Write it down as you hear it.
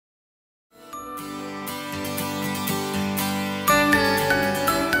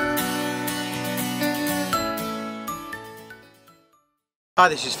Hi,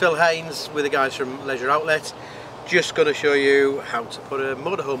 this is Phil Haynes with the guys from Leisure Outlet. Just going to show you how to put a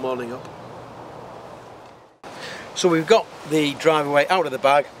motorhome awning up. So we've got the Driveaway out of the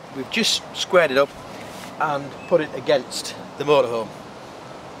bag, we've just squared it up and put it against the motorhome.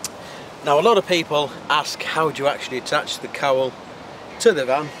 Now a lot of people ask how do you actually attach the cowl to the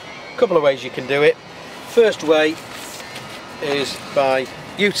van. A couple of ways you can do it. First way is by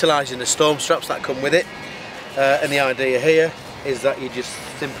utilising the storm straps that come with it, and the idea here is that you just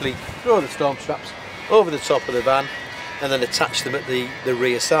simply throw the storm straps over the top of the van and then attach them at the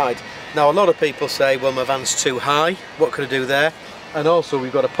rear side. Now a lot of people say, well, my van's too high, what can I do there? And also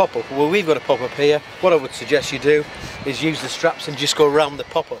we've got a pop-up. Well, we've got a pop-up here. What I would suggest you do is use the straps and just go around the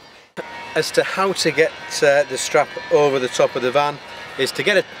pop-up. As to how to get the strap over the top of the van is to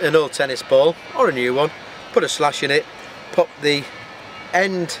get an old tennis ball or a new one, put a slash in it, pop the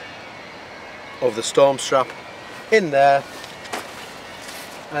end of the storm strap in there,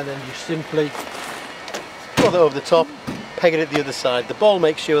 and then you simply throw that over the top, peg it at the other side. The ball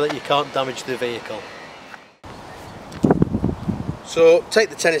makes sure that you can't damage the vehicle. So take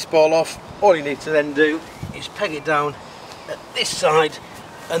the tennis ball off. All you need to then do is peg it down at this side,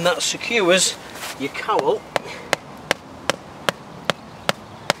 and that secures your cowl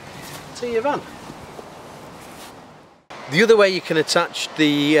to your van. The other way you can attach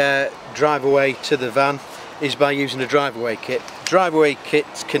the Driveaway to the van is by using a Driveaway kit. Driveaway kit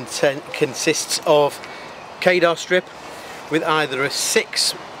consists of cadar strip with either a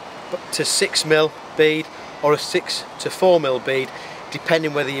 6 to 6mm bead or a 6 to 4mm bead,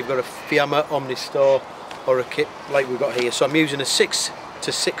 depending whether you've got a Fiamma, Omnistor or a kit like we've got here. So I'm using a 6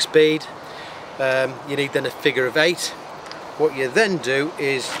 to 6 bead. You need then a figure of 8. What you then do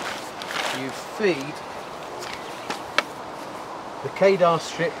is you feed the cadar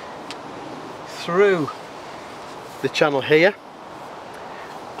strip through the channel here,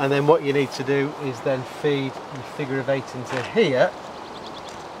 and then what you need to do is then feed the figure of 8 into here,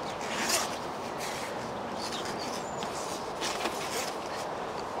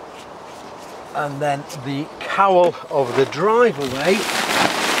 and then the cowl of the Driveaway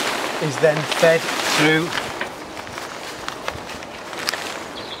is then fed through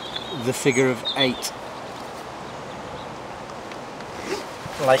the figure of 8,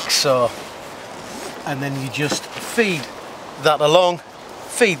 like so. And then you just feed that along,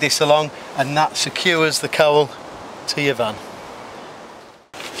 feed this along, and that secures the cowl to your van.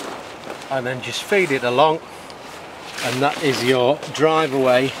 And then just feed it along, and that is your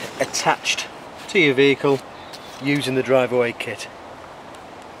Driveaway attached to your vehicle using the Driveaway kit.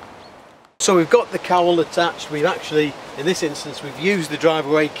 So we've got the cowl attached. We've actually, in this instance, we've used the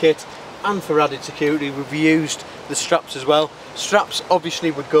Driveaway kit, and for added security we've used the straps as well. Straps obviously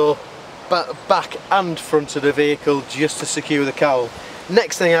would go back and front of the vehicle just to secure the cowl.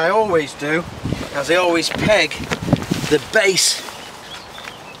 Next thing I always do is I always peg the base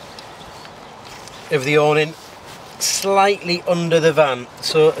of the awning slightly under the van.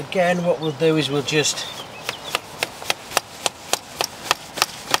 So again, what we'll do is we'll just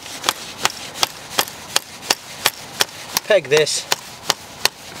peg this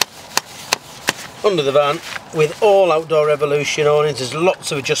under the van. With all Outdoor Revolution awnings, there's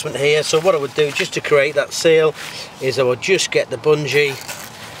lots of adjustment here. So what I would do just to create that seal is I would just get the bungee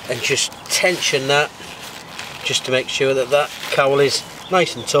and just tension that, just to make sure that that cowl is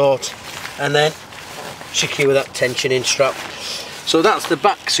nice and taut, and then secure that tensioning strap. So that's the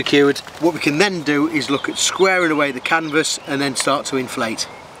back secured. What we can then do is look at squaring away the canvas and then start to inflate.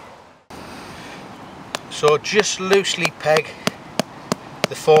 So just loosely peg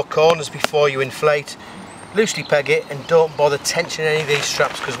the 4 corners before you inflate. Loosely peg it and don't bother tensioning any of these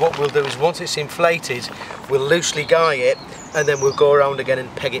straps, because what we'll do is once it's inflated we'll loosely guy it and then we'll go around again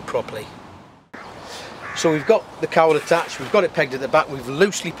and peg it properly. So we've got the cowl attached, we've got it pegged at the back, we've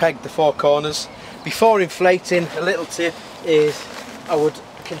loosely pegged the 4 corners. Before inflating, a little tip is I would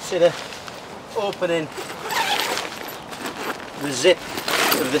consider opening the zip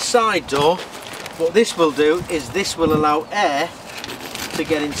of the side door. What this will do is this will allow air to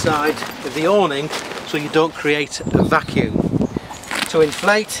get inside of the awning, so you don't create a vacuum. To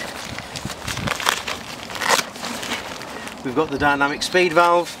inflate, we've got the dynamic speed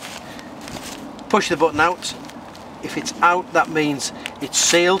valve. Push the button out. If it's out, that means it's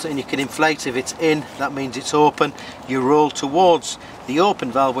sealed and you can inflate. If it's in, that means it's open. You roll towards the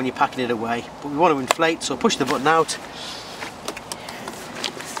open valve when you're packing it away. But we want to inflate, so push the button out.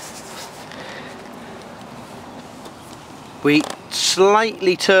 We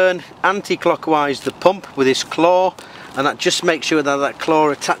slightly turn anti-clockwise the pump with this claw, and that just makes sure that that claw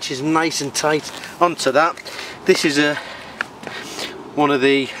attaches nice and tight onto that. This is a one of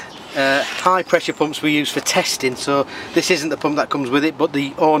the high pressure pumps we use for testing. So this isn't the pump that comes with it, but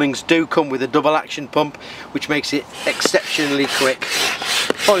the awnings do come with a double action pump, which makes it exceptionally quick.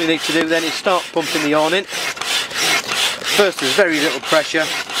 All you need to do then is start pumping the awning. First there's very little pressure,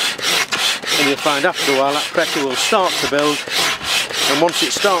 and you'll find after a while that pressure will start to build, and once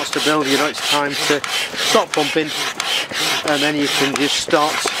it starts to build, you know it's time to stop pumping, and then you can just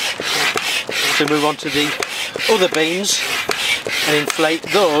start to move on to the other beams and inflate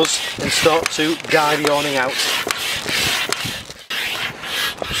those and start to guide the awning out.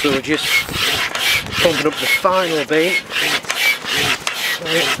 So we're just pumping up the final beam. So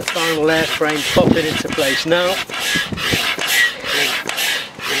it's the final airframe popping into place now.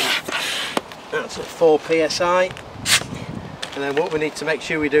 That's at 4 psi. And then what we need to make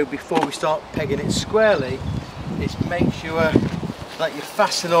sure we do before we start pegging it squarely is make sure that you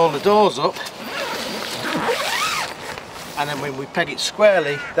fasten all the doors up, and then when we peg it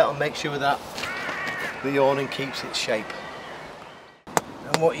squarely, that'll make sure that the awning keeps its shape.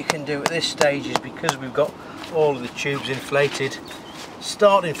 And what you can do at this stage is, because we've got all of the tubes inflated,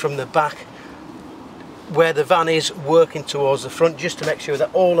 starting from the back where the van is, working towards the front, just to make sure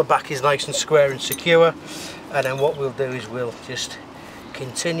that all the back is nice and square and secure. And then what we'll do is we'll just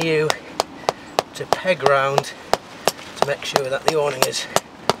continue to peg round to make sure that the awning is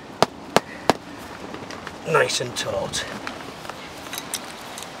nice and taut.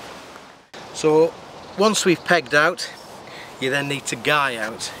 So once we've pegged out, you then need to guy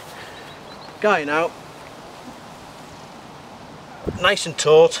out. Guying out nice and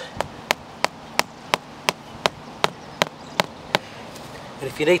taut. And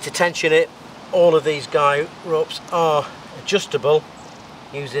if you need to tension it, all of these guy ropes are adjustable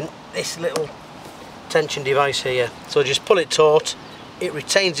using this little tension device here. So just pull it taut, it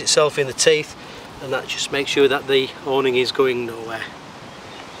retains itself in the teeth, and that just makes sure that the awning is going nowhere.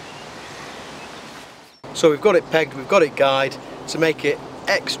 So we've got it pegged, we've got it guyed. To make it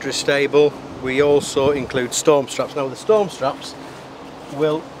extra stable, we also include storm straps. Now the storm straps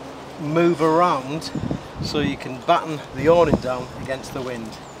will move around so you can batten the awning down against the wind.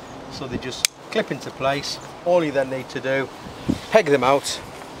 So they just clip into place. All you then need to do, peg them out,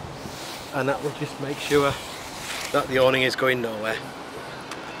 and that will just make sure that the awning is going nowhere.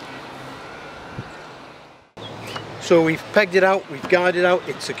 So we've pegged it out, we've guyed it out,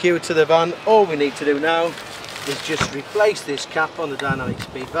 it's secured to the van. All we need to do now is just replace this cap on the dynamic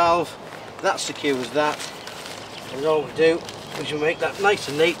speed valve. That secures that, and all we do is we make that nice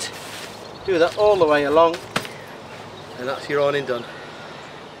and neat, do that all the way along, and that's your awning done.